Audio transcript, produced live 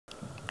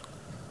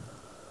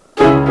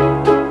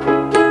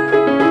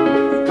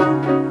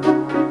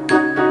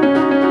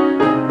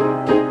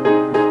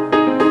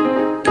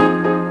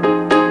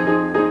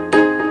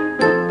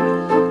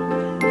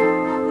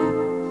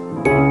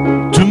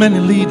many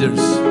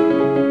leaders,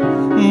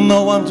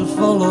 no one to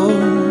follow.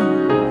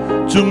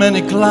 Too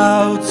many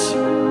clouds,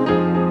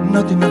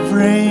 not enough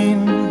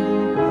rain.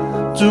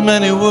 Too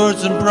many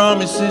words and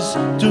promises,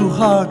 too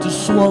hard to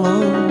swallow.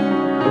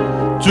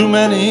 Too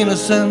many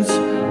innocents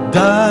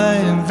die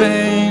in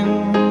vain.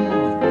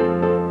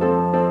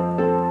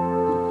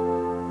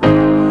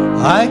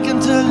 I can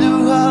tell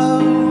you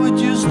how it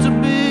used to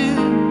be.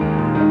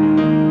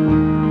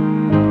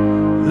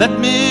 Let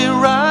me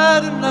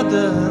write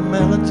another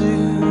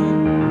melody.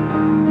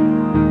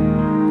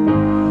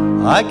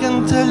 I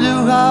can tell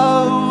you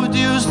how it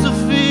used to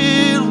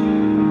feel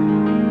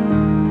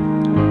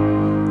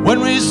when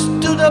we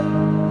stood up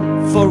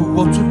for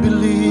what we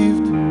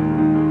believed.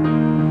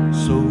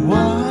 So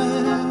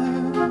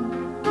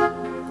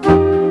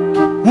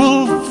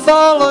we'll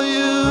follow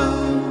you.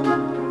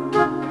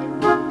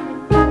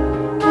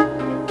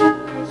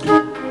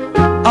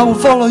 I will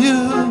follow you.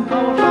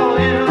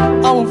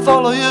 I will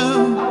follow you.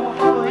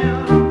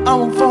 I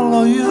will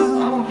follow you.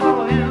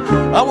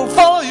 I will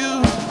follow you.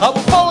 I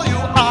will follow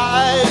you.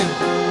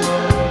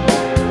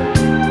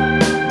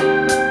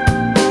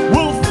 I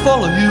will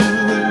follow you.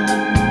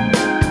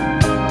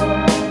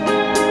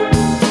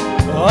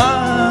 I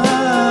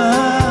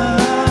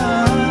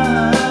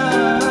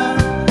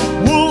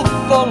will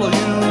follow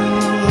you.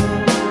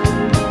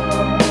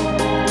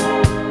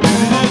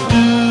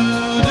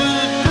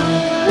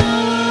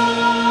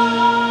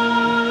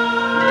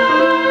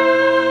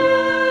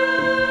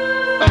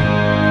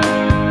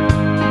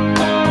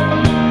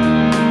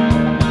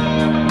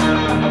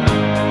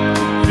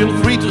 Feel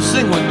free to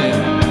sing with me.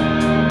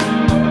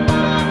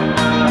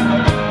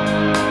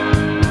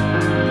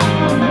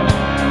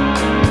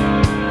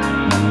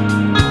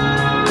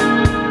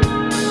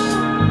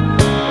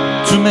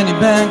 Too many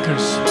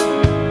bankers,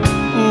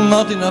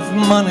 not enough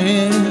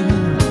money.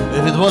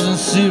 If it wasn't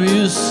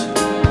serious,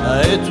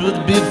 it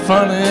would be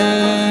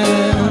funny.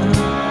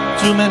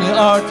 Too many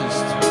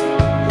artists,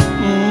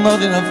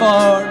 not enough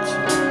art.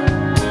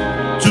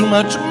 Too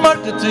much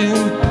marketing,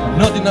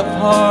 not enough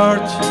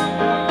heart.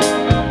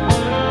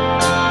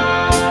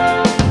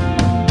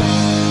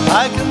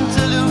 I can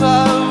tell you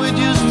how it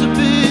used to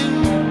be.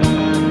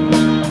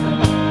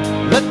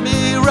 Let me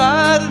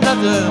write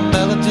another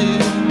melody.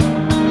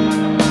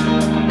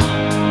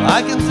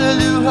 I can tell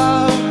you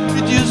how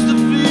it used to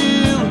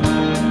feel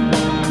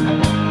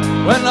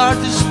when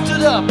artists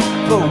stood up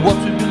for what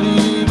we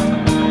believed.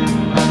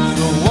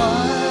 So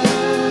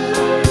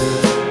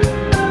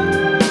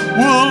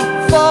we'll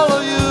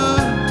follow you.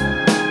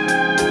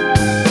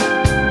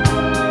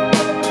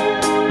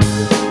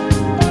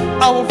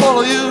 I will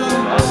follow you.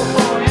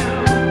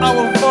 I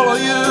will follow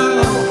you.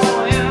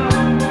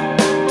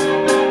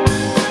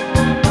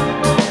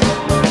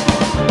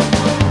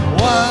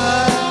 Why?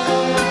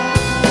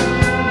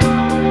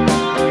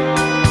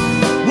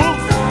 We'll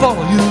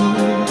follow you.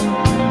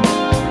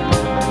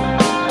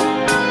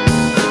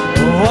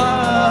 Why?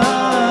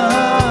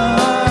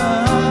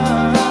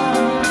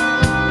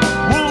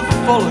 We'll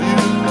follow you.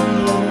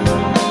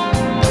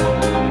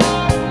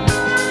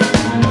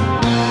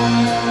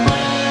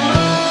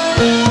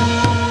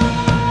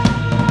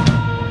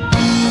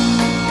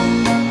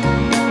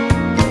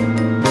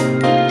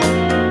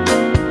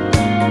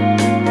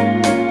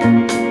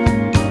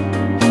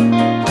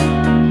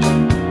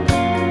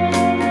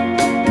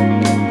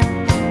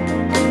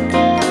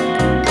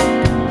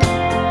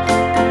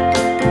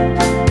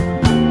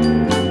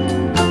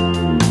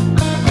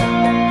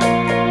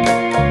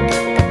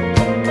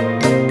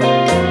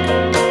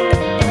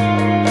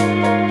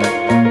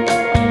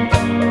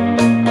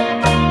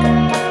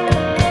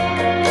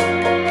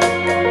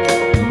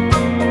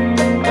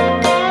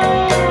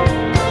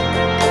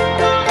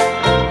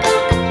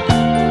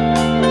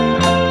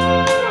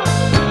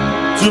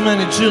 Too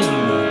many children,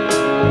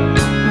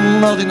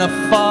 not enough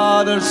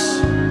fathers.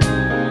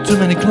 Too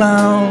many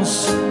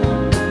clowns,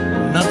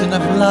 not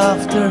enough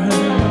laughter.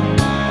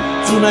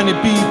 Too many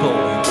people,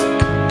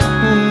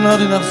 not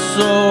enough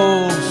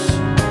souls.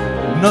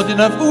 Not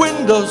enough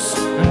windows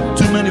and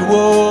too many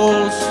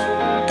walls.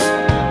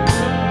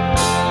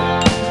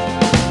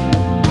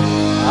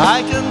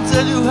 I can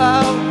tell you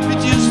how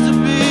it used to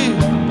be.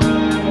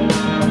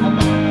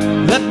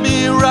 Let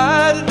me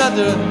write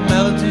another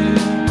melody.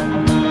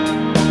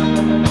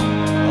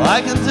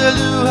 I can tell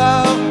you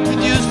how it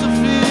used to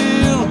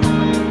feel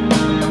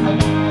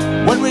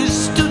when we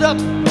stood up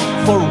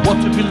for what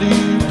we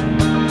believed.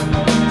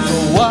 So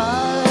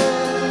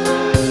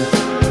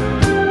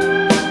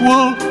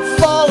we'll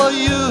follow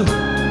you.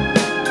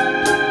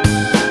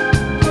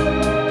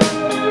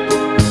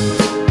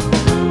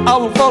 I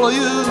will follow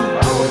you.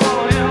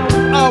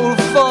 I will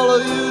follow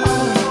you.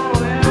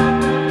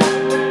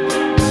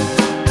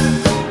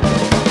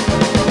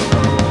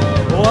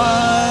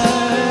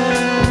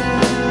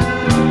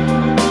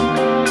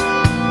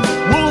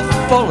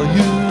 Follow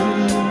you.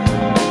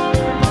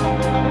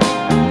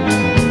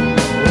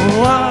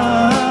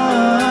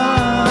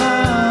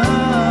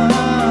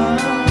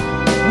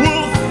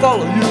 We'll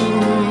follow you.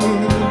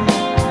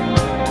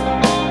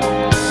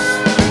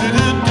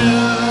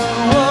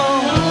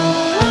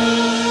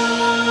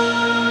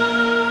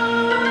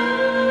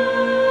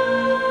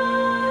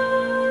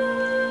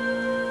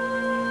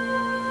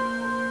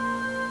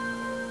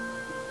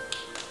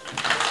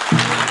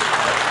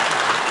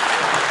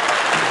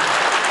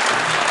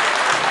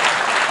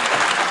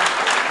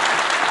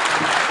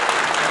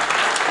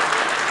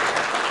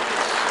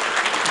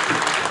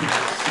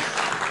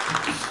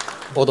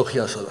 Bog dok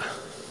ja sada.